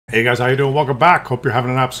Hey guys, how you doing? Welcome back. Hope you're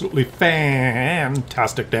having an absolutely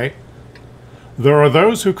fantastic day. There are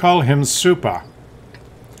those who call him Super.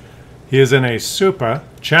 He is in a Super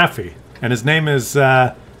Chaffee, and his name is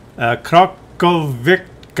Krokovica.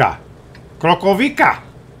 Krokovica!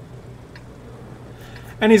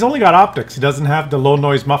 And he's only got optics. He doesn't have the low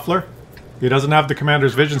noise muffler. He doesn't have the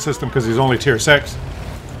Commander's Vision System because he's only Tier 6.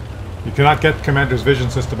 You cannot get Commander's Vision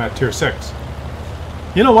System at Tier 6.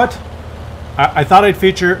 You know what? I thought I'd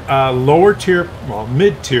feature a lower tier, well,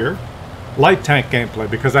 mid-tier, light tank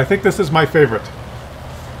gameplay because I think this is my favorite.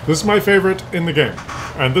 This is my favorite in the game.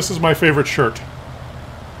 And this is my favorite shirt.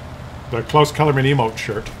 The Claus Kellerman emote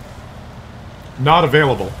shirt. Not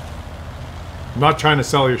available. I'm not trying to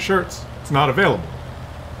sell your shirts. It's not available.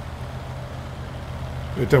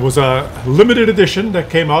 There was a limited edition that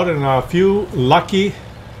came out and a few lucky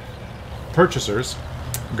purchasers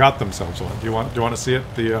got themselves one. Do you want to see it?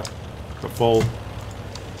 The full...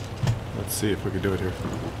 Let's see if we can do it here.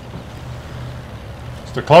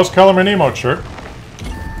 It's the Claus Kellerman emote shirt.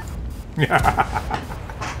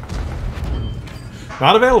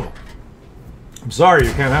 Not available. I'm sorry,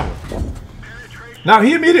 you can't have one. Now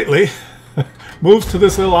he immediately moves to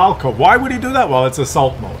this little alcove. Why would he do that? Well, it's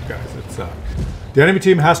assault mode, guys. It's the enemy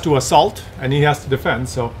team has to assault and he has to defend.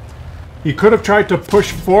 So he could have tried to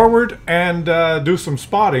push forward and do some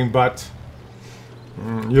spotting, but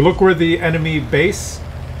you look where the enemy base,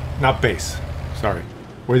 not base, sorry,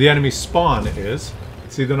 where the enemy spawn is.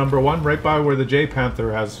 See the number 1 right by where the J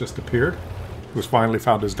Panther has just appeared, who's finally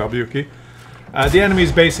found his W key. The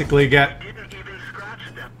enemies basically get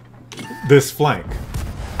this flank.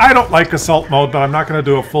 I don't like assault mode, but I'm not going to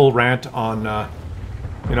do a full rant on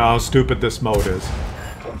you know, how stupid this mode is.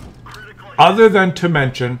 Other than to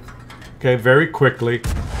mention, okay, very quickly,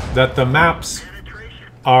 that the maps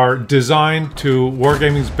are designed to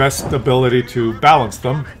Wargaming's best ability to balance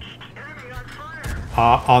them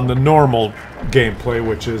on the normal gameplay,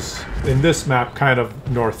 which is in this map kind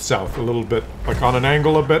of north-south, a little bit, like on an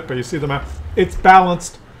angle a bit, but you see the map, it's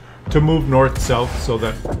balanced to move north-south so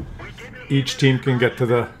that each team can get to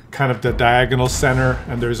the kind of the diagonal center,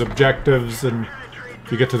 and there's objectives, and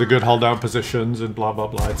you get to the good hull down positions and blah blah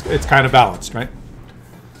blah. It's kind of balanced, right?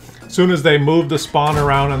 As soon as they move the spawn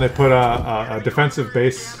around and they put a defensive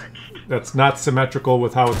base that's not symmetrical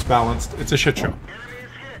with how it's balanced, it's a shit show.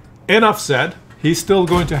 Enough said. He's still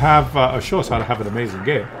going to have show us how to have an amazing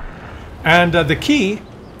game. And the key,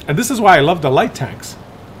 and this is why I love the light tanks,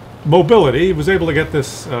 mobility. He was able to get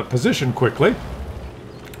this position quickly.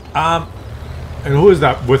 And who is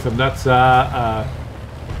that with him? That's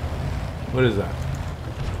what is that?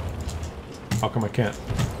 How come I can't?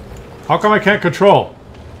 How come I can't control?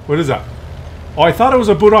 What is that? Oh, I thought it was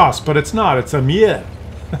a Buras, but it's not. It's a Mier.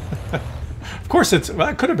 Of course it's... Well,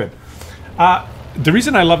 it could have been. The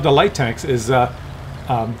reason I love the light tanks is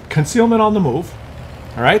concealment on the move.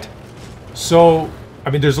 Alright? So, I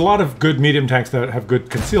mean, there's a lot of good medium tanks that have good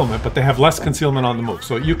concealment, but they have less concealment on the move.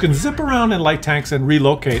 So you can zip around in light tanks and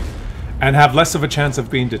relocate and have less of a chance of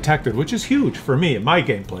being detected, which is huge for me in my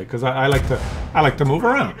gameplay, because I like to move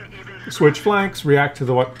around. Switch flanks, react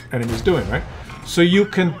to what enemy's doing, right? So you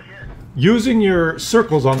can, using your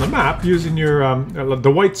circles on the map, using your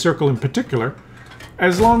the white circle in particular,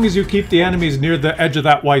 as long as you keep the enemies near the edge of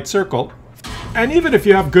that white circle, and even if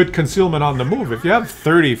you have good concealment on the move, if you have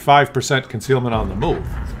 35% concealment on the move,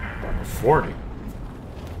 40,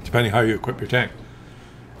 depending how you equip your tank,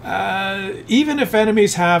 even if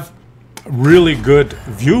enemies have really good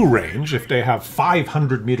view range, if they have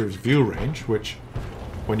 500 meters view range, which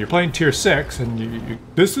when you're playing tier 6, and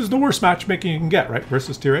this is the worst matchmaking you can get, right,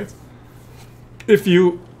 versus tier 8. If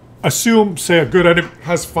you assume, say, a good enemy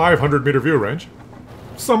has 500 meter view range,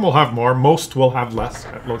 some will have more, most will have less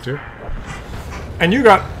at low tier, and you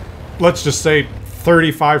got, let's just say,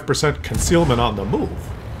 35% concealment on the move.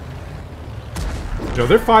 You know,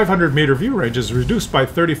 their 500 meter view range is reduced by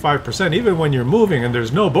 35% even when you're moving and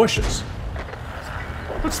there's no bushes.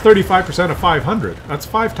 What's 35% of 500? That's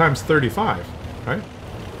 5 times 35, right?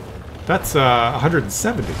 That's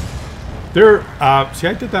 170. They're, see,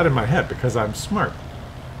 I did that in my head because I'm smart.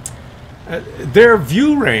 Their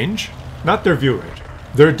view range, not their view range,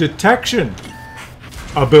 their detection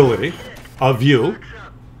ability of view.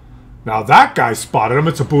 Now that guy spotted him.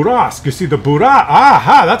 It's a Burask. You see the Burask?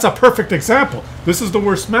 Aha! That's a perfect example. This is the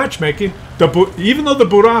worst matchmaking. Even though the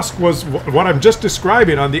Burask was what I'm just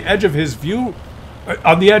describing on the edge of his view,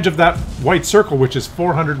 on the edge of that white circle, which is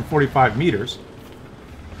 445 meters.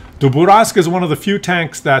 The Burask is one of the few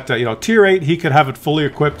tanks that, you know, tier 8, he could have it fully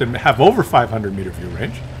equipped and have over 500 meter view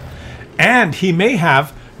range. And he may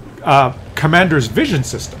have Commander's Vision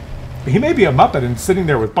System. He may be a Muppet and sitting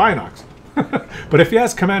there with binocs. But if he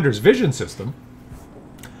has Commander's vision system,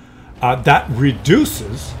 that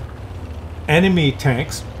reduces enemy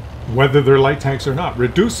tanks, whether they're light tanks or not,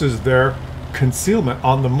 reduces their concealment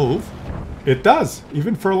on the move. It does,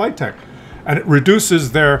 even for a light tank. And it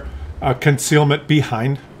reduces their concealment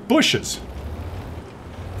behind bushes.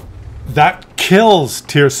 That kills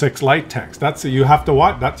tier 6 light tanks. That's you have to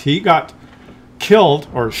watch that. He got killed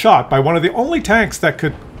or shot by one of the only tanks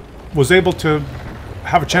that was able to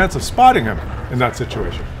have a chance of spotting him in that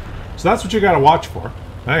situation. So that's what you got to watch for.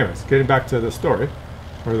 Anyways, getting back to the story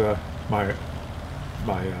or my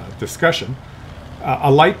discussion.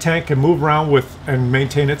 A light tank can move around with and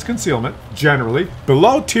maintain its concealment generally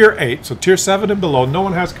below tier 8, so tier 7 and below. No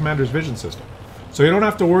one has Commander's vision system, so you don't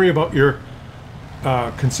have to worry about your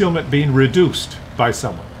concealment being reduced by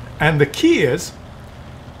someone. And the key is,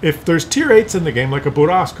 if there's tier 8s in the game, like a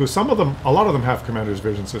Burask, who a lot of them have Commander's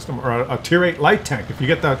vision system, or a tier 8 light tank. If you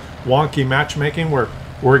get that wonky matchmaking where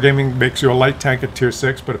Wargaming makes you a light tank at tier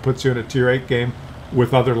 6, but it puts you in a tier 8 game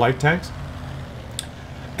with other light tanks,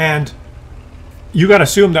 and you got to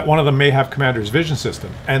assume that one of them may have Commander's vision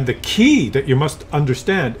system. And the key that you must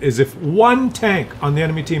understand is if one tank on the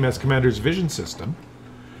enemy team has Commander's vision system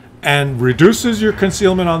and reduces your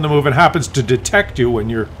concealment on the move and happens to detect you when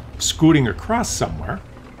you're scooting across somewhere,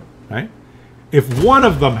 right? If one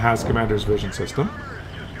of them has Commander's vision system,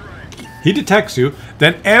 he detects you,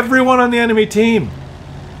 then everyone on the enemy team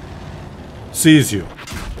sees you.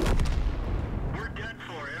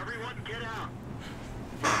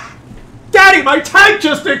 Daddy, my tank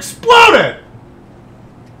just exploded!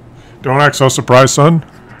 Don't act so surprised, son.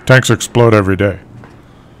 Tanks explode every day.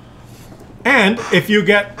 And if you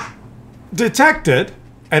get detected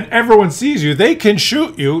and everyone sees you, they can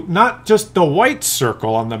shoot you, not just the white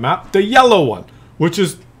circle on the map, the yellow one, which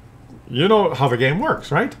is, you know how the game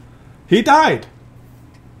works, right? He died.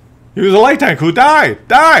 He was a light tank who died.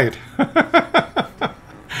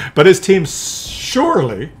 But his team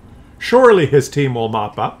surely his team will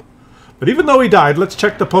mop up. But even though he died, let's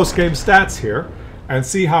check the post-game stats here and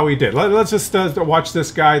see how he did. Let's just watch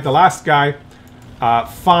this guy, the last guy,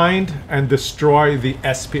 find and destroy the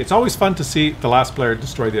SP. It's always fun to see the last player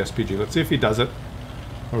destroy the SPG. Let's see if he does it,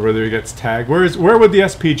 or whether he gets tagged. Where would the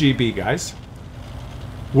SPG be, guys?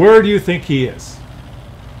 Where do you think he is?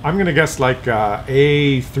 I'm going to guess like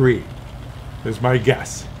A3 is my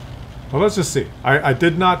guess. Well, let's just see. I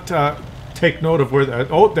did not take note of where...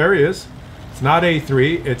 oh, there he is. It's not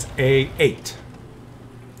A3, it's A8.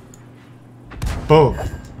 Boom.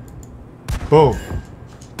 Boom.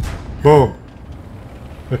 Boom.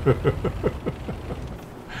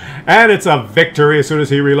 And it's a victory as soon as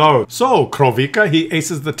he reloads. So, Krovika, he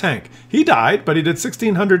aces the tank. He died, but he did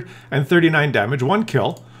 1,639 damage, 1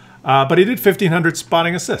 kill. But he did 1,500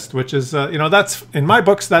 spotting assist, which is, you know, that's, in my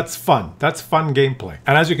books, that's fun. That's fun gameplay.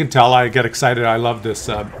 And as you can tell, I get excited. I love this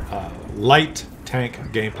light tank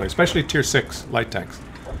gameplay, especially tier 6 light tanks,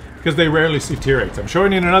 because they rarely see tier 8s. I'm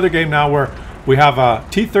showing you in another game now where we have a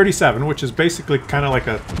T-37, which is basically kind of like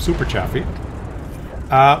a Super Chaffee,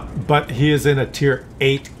 but he is in a tier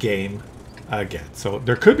 8 game again. So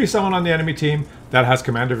there could be someone on the enemy team that has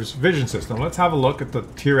Commander's vision system. Let's have a look at the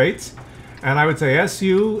tier 8s, and I would say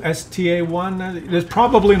SU, STA1, there's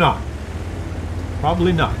probably not.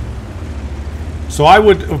 Probably not. So I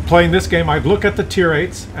would, playing this game, I'd look at the tier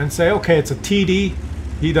 8s and say, okay, it's a TD.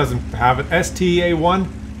 He doesn't have it. STA1,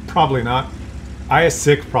 probably not.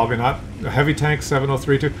 IS6, probably not. A heavy tank,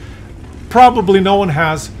 7032. Probably no one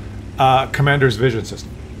has Commander's vision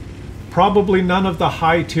system. Probably none of the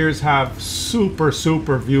high tiers have super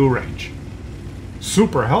view range.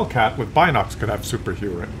 Super Hellcat with binocs could have super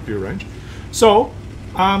view range. So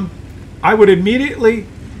I would immediately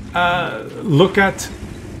look at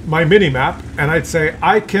my mini-map, and I'd say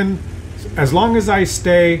I can, as long as I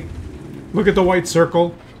stay, look at the white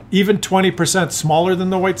circle, even 20% smaller than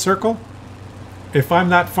the white circle, if I'm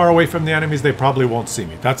that far away from the enemies, they probably won't see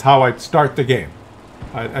me. That's how I'd start the game.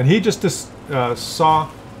 And he just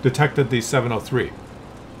detected the 703.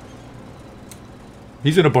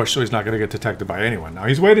 He's in a bush, so he's not going to get detected by anyone. Now,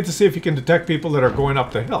 he's waiting to see if he can detect people that are going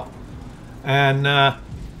up the hill. And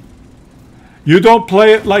you don't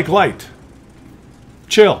play it like light.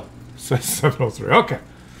 Chill, says 703. Okay.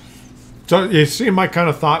 So you see my kind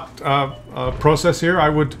of thought process here. I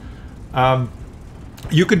would,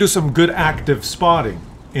 you can do some good active spotting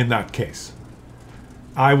in that case.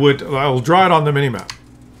 I'll draw it on the minimap.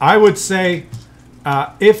 I would say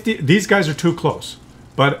if these guys are too close,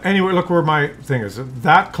 but anyway, look where my thing is.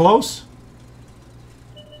 That close,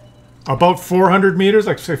 about 400 meters,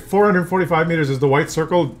 like say 445 meters is the white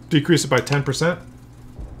circle. Decrease it by 10%.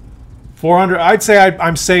 400. I'd say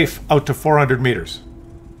I'm safe out to 400 meters.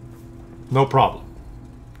 No problem.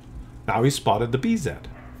 Now he spotted the BZ.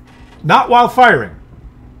 Not while firing.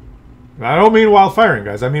 I don't mean while firing,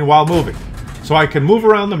 guys. I mean while moving. So I can move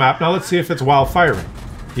around the map. Now let's see if it's while firing.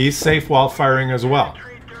 He's safe while firing as well.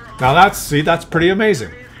 Now that's pretty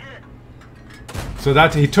amazing. So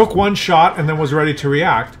that he took one shot and then was ready to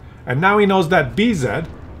react. And now he knows that BZ,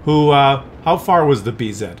 who, how far was the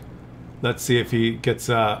BZ? Let's see if he gets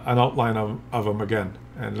an outline of him again.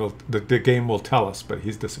 And the game will tell us, but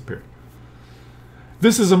he's disappeared.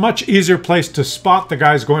 This is a much easier place to spot the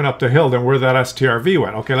guys going up the hill than where that STRV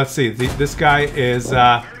went. Okay, let's see. This guy is,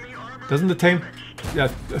 doesn't the tame, yeah,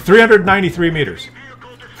 393 meters.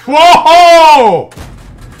 Whoa!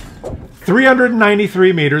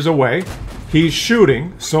 393 meters away. He's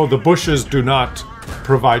shooting, so the bushes do not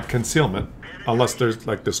provide concealment, unless there's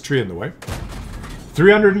like this tree in the way.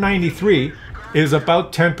 393 is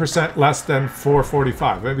about 10% less than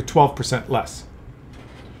 445, maybe 12% less.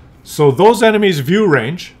 So those enemies' view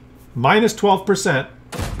range, minus 12%,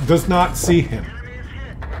 does not see him.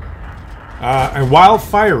 And while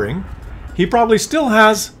firing, he probably still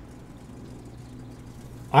has,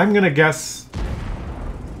 I'm going to guess,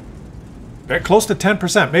 close to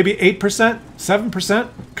 10%, maybe 8%, 7%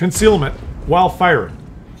 concealment while firing.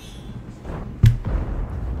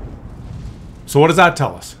 So what does that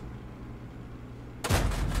tell us?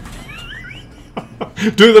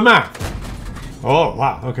 Do the math. Oh,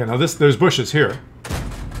 wow. Okay, now there's bushes here.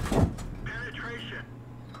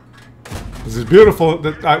 This is beautiful.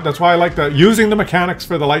 That's why I like using the mechanics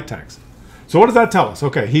for the light tanks. So what does that tell us?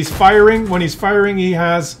 Okay, he's firing. When he's firing, he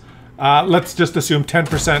has, let's just assume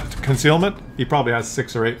 10% concealment. He probably has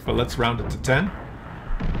 6 or 8, but let's round it to 10.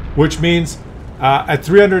 Which means at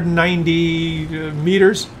 390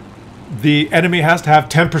 meters, the enemy has to have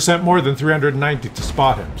 10% more than 390 to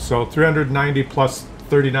spot him. So 390 plus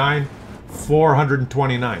 39,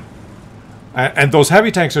 429. And those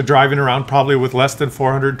heavy tanks are driving around probably with less than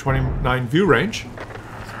 429 view range.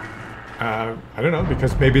 I don't know,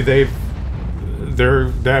 because maybe they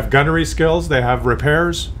have gunnery skills, they have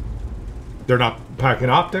repairs, they're not packing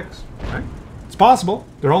optics. Right? It's possible.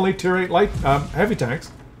 They're only tier 8 light heavy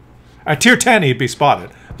tanks. At tier 10, he'd be spotted.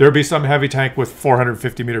 There'd be some heavy tank with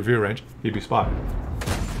 450 meter view range. He'd be spotted.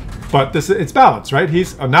 But it's balanced, right?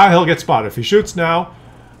 Now he'll get spotted. If he shoots now,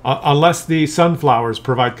 unless the sunflowers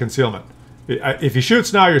provide concealment. If he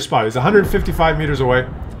shoots now, you're spotted. He's 155 meters away.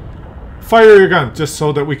 Fire your gun, just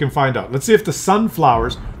so that we can find out. Let's see if the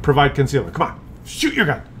sunflowers provide concealment. Come on, shoot your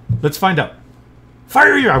gun. Let's find out.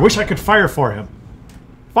 Fire your... I wish I could fire for him.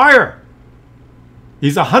 Fire!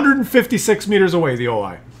 He's 156 meters away, the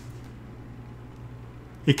OI.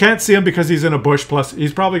 He can't see him because he's in a bush, plus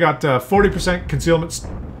he's probably got 40% concealment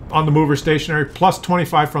on the mover stationary, plus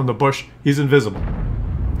 25 from the bush. He's invisible.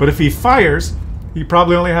 But if he fires, he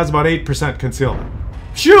probably only has about 8% concealment.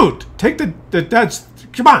 Shoot! Take the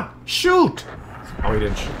come on, shoot! Oh, he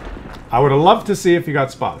didn't shoot. I would have loved to see if he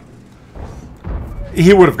got spotted.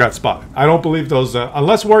 He would have got spotted. I don't believe those,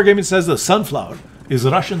 unless Wargaming says the sunflower is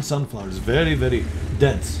Russian sunflowers, very, very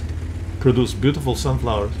dense, produce beautiful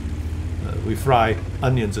sunflowers. We fry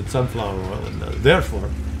onions in sunflower oil, and therefore,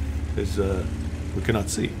 we cannot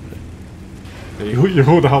see.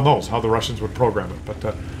 Who the hell knows how the Russians would program it?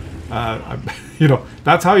 But you know,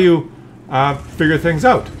 that's how you figure things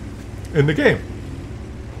out in the game.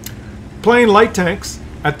 Playing light tanks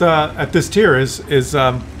at this tier is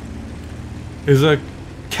a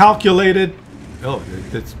calculated. Oh,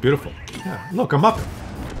 it's beautiful. Yeah, look, I'm up it.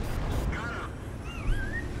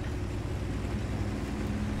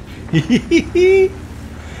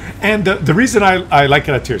 And the reason I like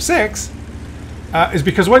it at tier 6 is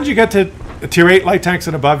because once you get to tier 8 light tanks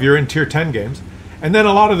and above, you're in tier 10 games, and then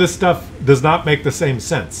a lot of this stuff does not make the same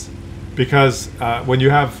sense, because when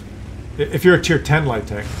you have, if you're a tier 10 light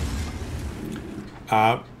tank,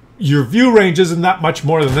 your view range isn't that much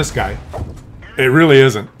more than this guy. It really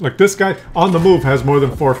isn't. Like, this guy on the move has more than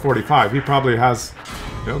 445. He probably has,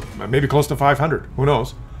 you know, maybe close to 500. Who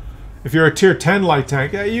knows? If you're a tier 10 light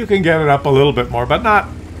tank, yeah, you can get it up a little bit more, but not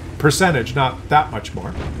percentage, not that much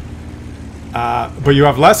more. But you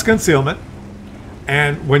have less concealment,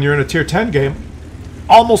 and when you're in a tier 10 game,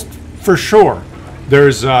 almost for sure,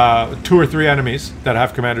 there's 2 or 3 enemies that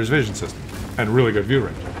have commander's vision system and really good view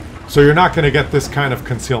range. So you're not going to get this kind of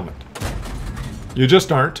concealment. You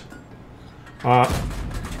just aren't.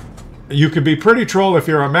 You could be pretty troll if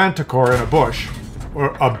you're a manticore in a bush,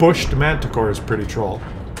 or a bushed manticore is pretty troll.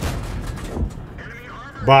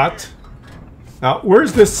 But now,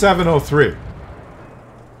 where's this 703?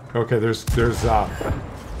 Okay, there's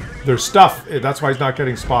their stuff. That's why he's not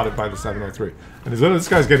getting spotted by the 703. And this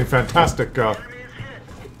guy's getting fantastic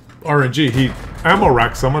RNG. He ammo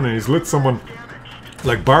racked someone and he's lit someone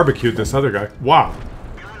like barbecued this other guy. Wow.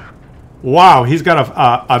 Wow, he's got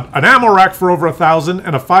an ammo rack for over 1,000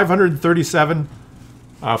 and a 537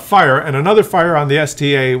 fire and another fire on the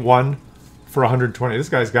STA-1 for 120. This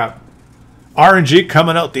guy's got RNG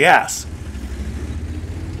coming out the ass.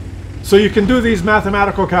 So you can do these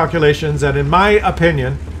mathematical calculations, and in my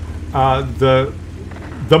opinion,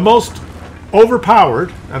 the most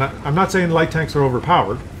overpowered, and I'm not saying light tanks are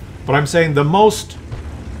overpowered, but I'm saying the most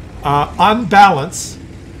unbalanced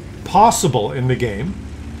possible in the game,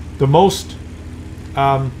 the most,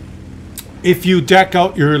 if you deck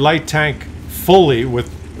out your light tank fully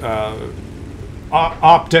with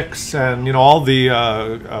optics and, you know, all the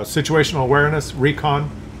situational awareness,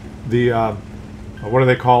 recon, the what are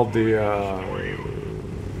they called, the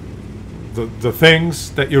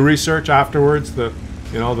things that you research afterwards, the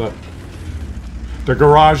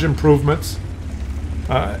garage improvements,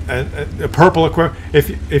 and purple equipment.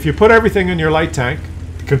 If you put everything in your light tank,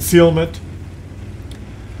 concealment,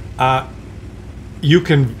 you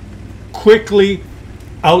can quickly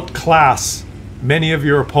outclass many of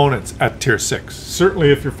your opponents at tier 6.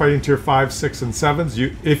 Certainly if you're fighting tier 5, 6, and 7s,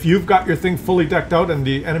 if you've got your thing fully decked out and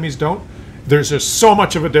the enemies don't, there's just so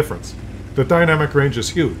much of a difference. The dynamic range is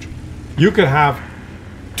huge. You could have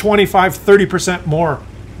 25, 30% more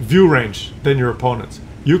view range than your opponents.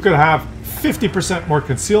 You could have 50% more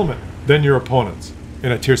concealment than your opponents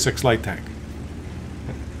in a tier 6 light tank.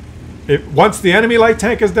 Once the enemy light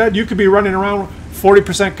tank is dead, you could be running around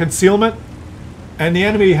 40% concealment, and the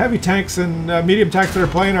enemy heavy tanks and medium tanks that are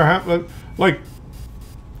playing are like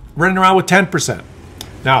running around with 10%.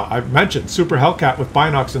 Now, I've mentioned Super Hellcat with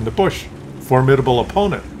Binocs in the bush. Formidable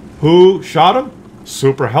opponent. Who shot him?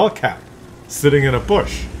 Super Hellcat, sitting in a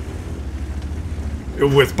bush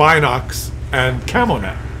with Binocs and Camo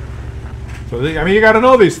Net. So, I mean, you got to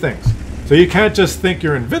know these things. So you can't just think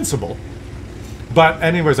you're invincible. But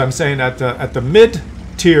anyways, I'm saying at the mid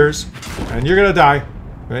tiers, and you're gonna die.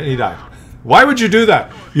 And he died. Why would you do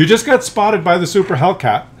that? You just got spotted by the Super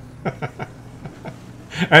Hellcat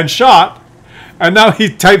and shot, and now he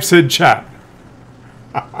types in chat.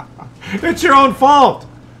 It's your own fault.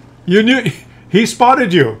 You knew he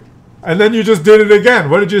spotted you, and then you just did it again.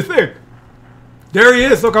 What did you think? There he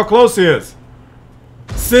is. Look how close he is.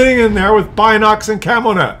 Sitting in there with Binocs and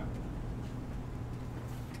Camo Net.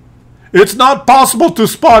 It's not possible to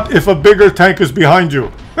spot if a bigger tank is behind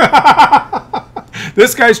you.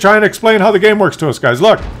 This guy's trying to explain how the game works to us, guys.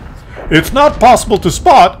 Look. It's not possible to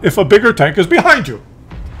spot if a bigger tank is behind you.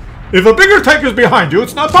 If a bigger tank is behind you,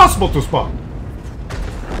 it's not possible to spot.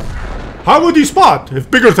 How would he spot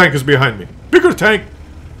if bigger tank is behind me? Bigger tank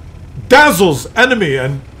dazzles enemy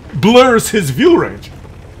and blurs his view range.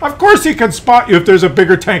 Of course he can spot you if there's a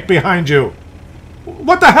bigger tank behind you.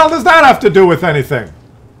 What the hell does that have to do with anything?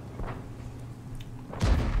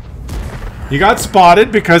 He got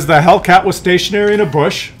spotted because the Hellcat was stationary in a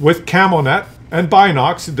bush with Camo Net and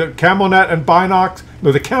Binocs. The Camo Net and Binocs,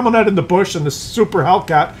 no, the Camo Net in the bush and the Super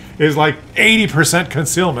Hellcat is like 80%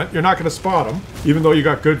 concealment. You're not going to spot him, even though you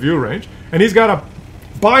got good view range. And he's got a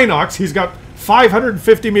Binocs, he's got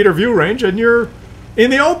 550 meter view range, and you're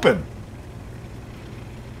in the open.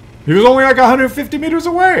 He was only like 150 meters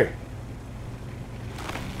away.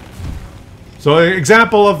 So an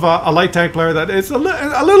example of a light tank player that is a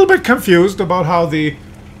little bit confused about how the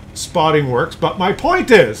spotting works. But my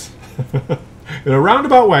point is, in a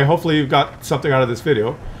roundabout way, hopefully you've got something out of this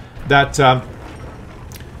video, that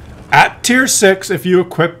at tier 6, if you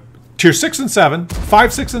equip, tier 6 and 7,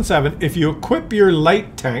 5, 6, and 7, if you equip your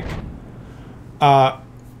light tank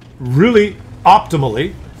really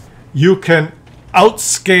optimally, you can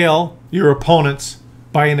outscale your opponents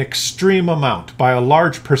by an extreme amount, by a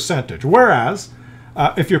large percentage. Whereas,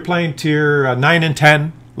 if you're playing tier 9 and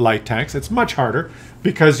 10 light tanks, it's much harder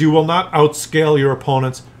because you will not outscale your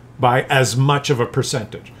opponents by as much of a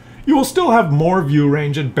percentage. You will still have more view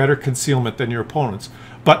range and better concealment than your opponents,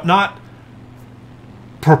 but not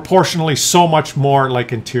proportionally so much more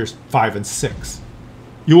like in tiers 5 and 6.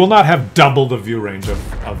 You will not have double the view range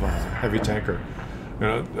of a heavy tanker.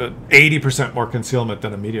 80% more concealment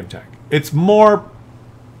than a medium tank. It's more...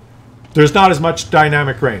 There's not as much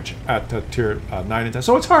dynamic range at tier 9 and 10,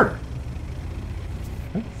 so it's harder.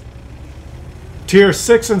 Okay. Tier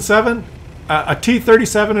 6 and 7, a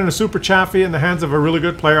T-37 and a Super Chaffee in the hands of a really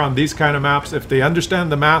good player on these kind of maps, if they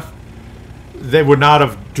understand the math, they would not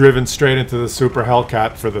have driven straight into the Super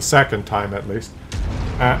Hellcat for the second time at least.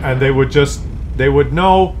 And they would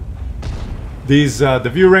know these the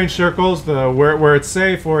view range circles, the where it's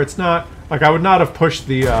safe or it's not. Like I would not have pushed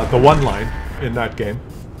the one line in that game.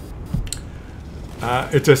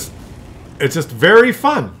 It's just very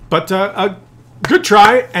fun, but a good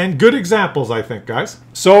try and good examples, I think, guys.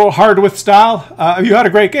 So hard with style, you had a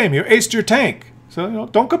great game. You aced your tank, so you know,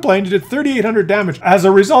 don't complain. You did 3,800 damage as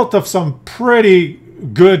a result of some pretty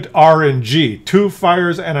good RNG. 2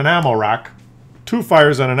 fires and an ammo rack. 2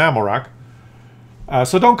 fires and an ammo rack.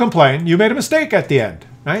 So don't complain. You made a mistake at the end,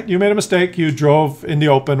 right? You made a mistake. You drove in the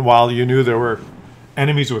open while you knew there were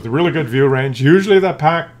enemies with really good view range. Usually that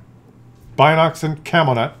pack, Binox and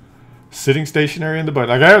Camonet, sitting stationary in the bush.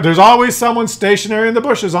 Like there's always someone stationary in the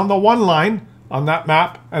bushes on the one line on that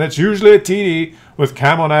map, and it's usually a TD with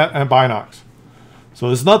Camonet and Binox. So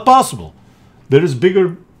it's not possible. There is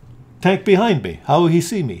bigger tank behind me. How will he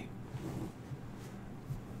see me?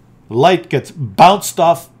 Light gets bounced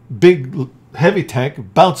off big heavy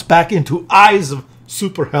tank, bounced back into eyes of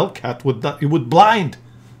Super Hellcat. It would blind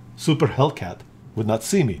Super Hellcat. Would not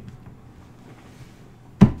see me.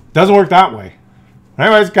 Doesn't work that way.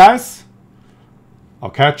 Anyways, guys, I'll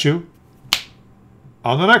catch you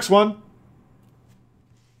on the next one.